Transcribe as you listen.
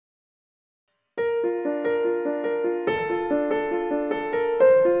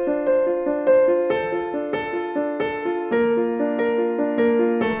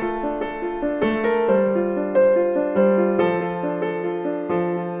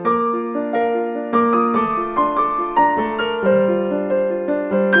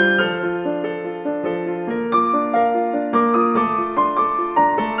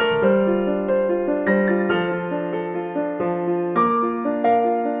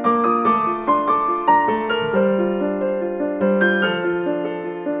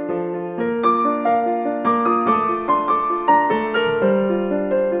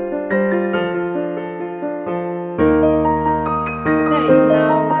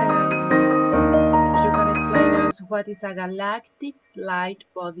What is a galactic light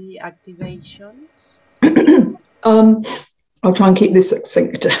body activations? I'll try and keep this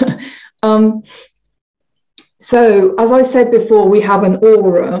succinct. So, as I said before, we have an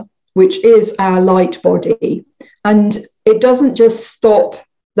aura, which is our light body, and it doesn't just stop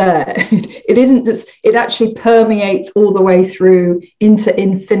there. It isn't just, it actually permeates all the way through into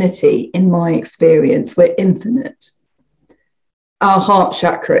infinity. In my experience, we're infinite. Our heart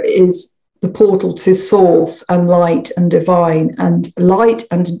chakra is the portal to source and light and light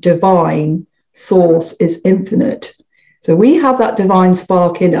and divine source is infinite. So we have that divine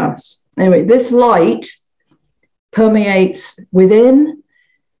spark in us. Anyway, this light permeates within,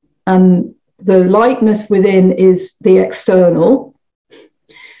 and the lightness within is the external.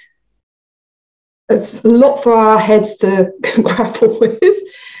 It's a lot for our heads to grapple with.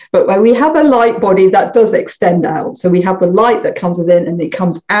 But when we have a light body, that does extend out. So we have the light that comes within and it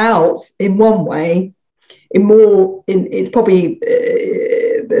comes out in one way. It's probably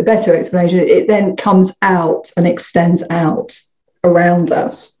a better explanation. It then comes out and extends out around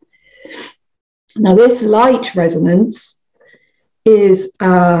us. Now, this light resonance is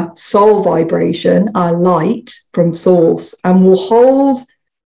our soul vibration, our light from source, and will hold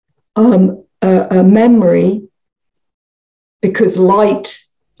a memory, because light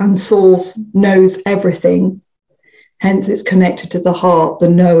and source knows everything. Hence, it's connected to the heart, the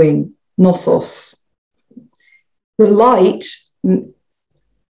knowing, gnosos. The light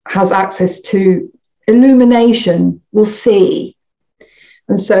has access to illumination, we'll see.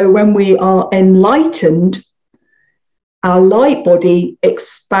 And so when we are enlightened, our light body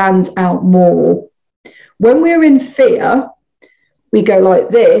expands out more. When we're in fear, we go like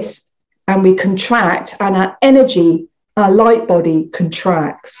this and we contract, and our energy, our light body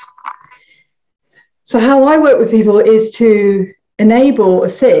contracts. So how I work with people is to enable,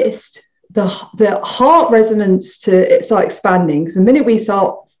 assist the heart resonance to start expanding. Because the minute we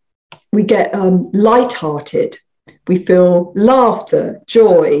start, we get light-hearted. We feel laughter,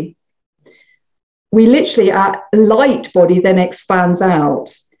 joy. We literally, our light body then expands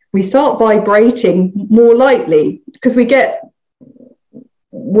out. We start vibrating more lightly, because we get,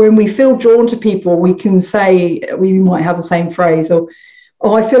 when we feel drawn to people, we can say, we might have the same phrase, or,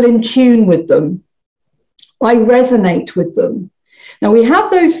 oh, I feel in tune with them. I resonate with them. Now, we have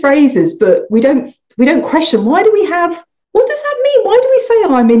those phrases, but we don't question, why do we have, what does that mean? Why do we say,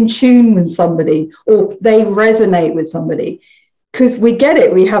 oh, I'm in tune with somebody, or they resonate with somebody? Because we get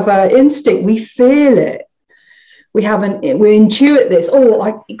it. We have an instinct. We feel it. We intuit this.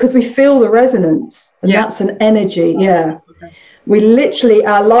 Oh, because we feel the resonance, and that's an energy. Yeah. Okay. We literally,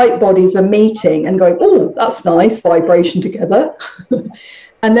 our light bodies are meeting and going, oh, that's nice vibration together.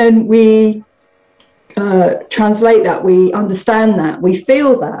 And then we translate that. We understand that. We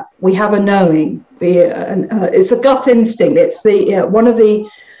feel that. We have a knowing. It's a gut instinct. It's one of the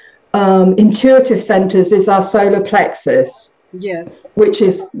intuitive centers is our solar plexus. Yes. Which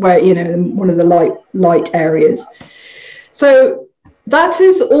is where, one of the light areas. So that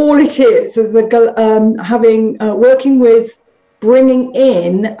is all it is. So working with bringing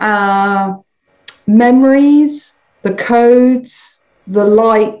in our memories, the codes, the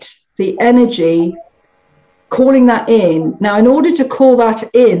light, the energy, calling that in. Now, in order to call that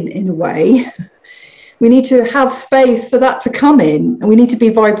in a way, we need to have space for that to come in, and we need to be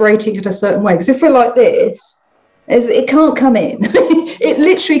vibrating in a certain way. Because if we're like this, it can't come in. It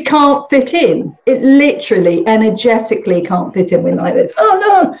literally can't fit in. It literally energetically can't fit in. We're like this. Oh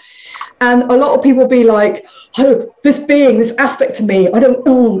no. And a lot of people be like, oh, this being, this aspect to me, I don't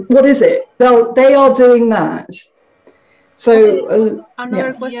know, what is it? They are doing that. So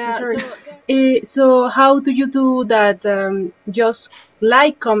another question. So how do you do that? Just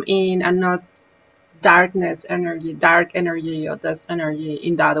light come in and not dark energy or dust energy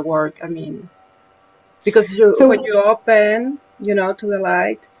in that work. I mean, because when you open, to the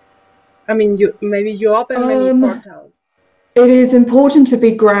light, I mean, you open many portals. It is important to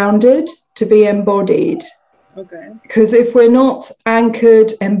be grounded. to be embodied. Okay. Because if we're not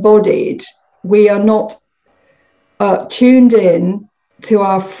anchored, embodied, we are not tuned in to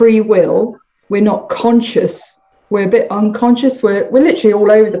our free will. We're not conscious. We're a bit unconscious. We're literally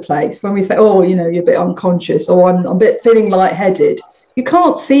all over the place. When we say, oh, you know, you're a bit unconscious, or I'm a bit feeling lightheaded, you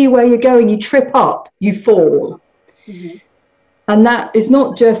can't see where you're going. You trip up, you fall. Mm-hmm. And that is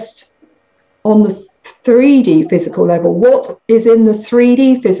not just on the 3D physical level. What is in the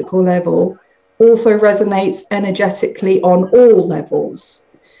 3D physical level also resonates energetically on all levels.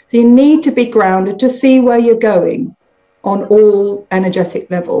 So you need to be grounded to see where you're going on all energetic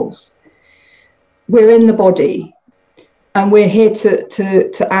levels. We're in the body and we're here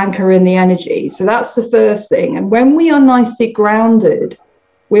to anchor in the energy. So that's the first thing. And when we are nicely grounded,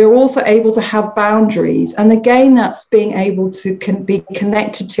 we're also able to have boundaries. And again, that's being able to be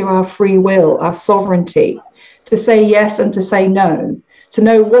connected to our free will, our sovereignty, to say yes and to say no, to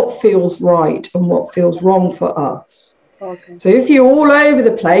know what feels right and what feels wrong for us. Okay. So if you're all over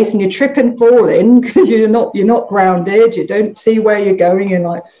the place and you're tripping, falling because you're not grounded, you don't see where you're going, you're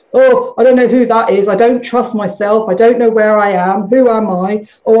like, oh, I don't know who that is, I don't trust myself, I don't know where I am, who am I?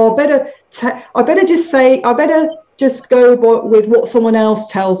 Or I better just go with what someone else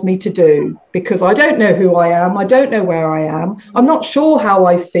tells me to do, because I don't know who I am, I don't know where I am, I'm not sure how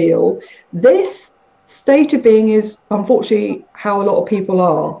I feel. This state of being is unfortunately how a lot of people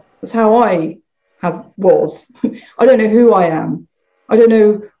are. That's how I was. I don't know who I am. I don't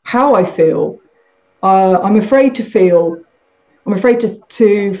know how I feel. I'm afraid to feel. I'm afraid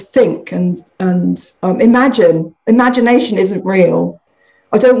to think and imagine. Imagination isn't real.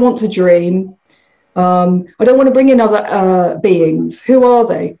 I don't want to dream. I don't want to bring in other beings. Who are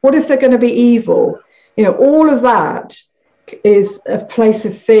they? What if they're going to be evil? You know, all of that is a place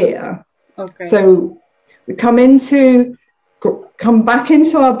of fear. Okay. So we come back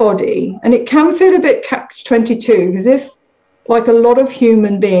into our body, and it can feel a bit catch-22, because if, like a lot of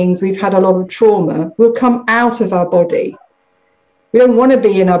human beings, we've had a lot of trauma, we'll come out of our body. We don't want to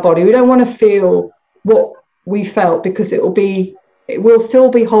be in our body. We don't want to feel what we felt, because we'll still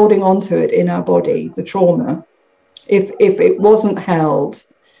be holding on to it in our body, the trauma, if it wasn't held.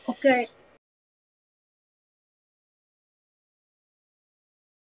 Okay,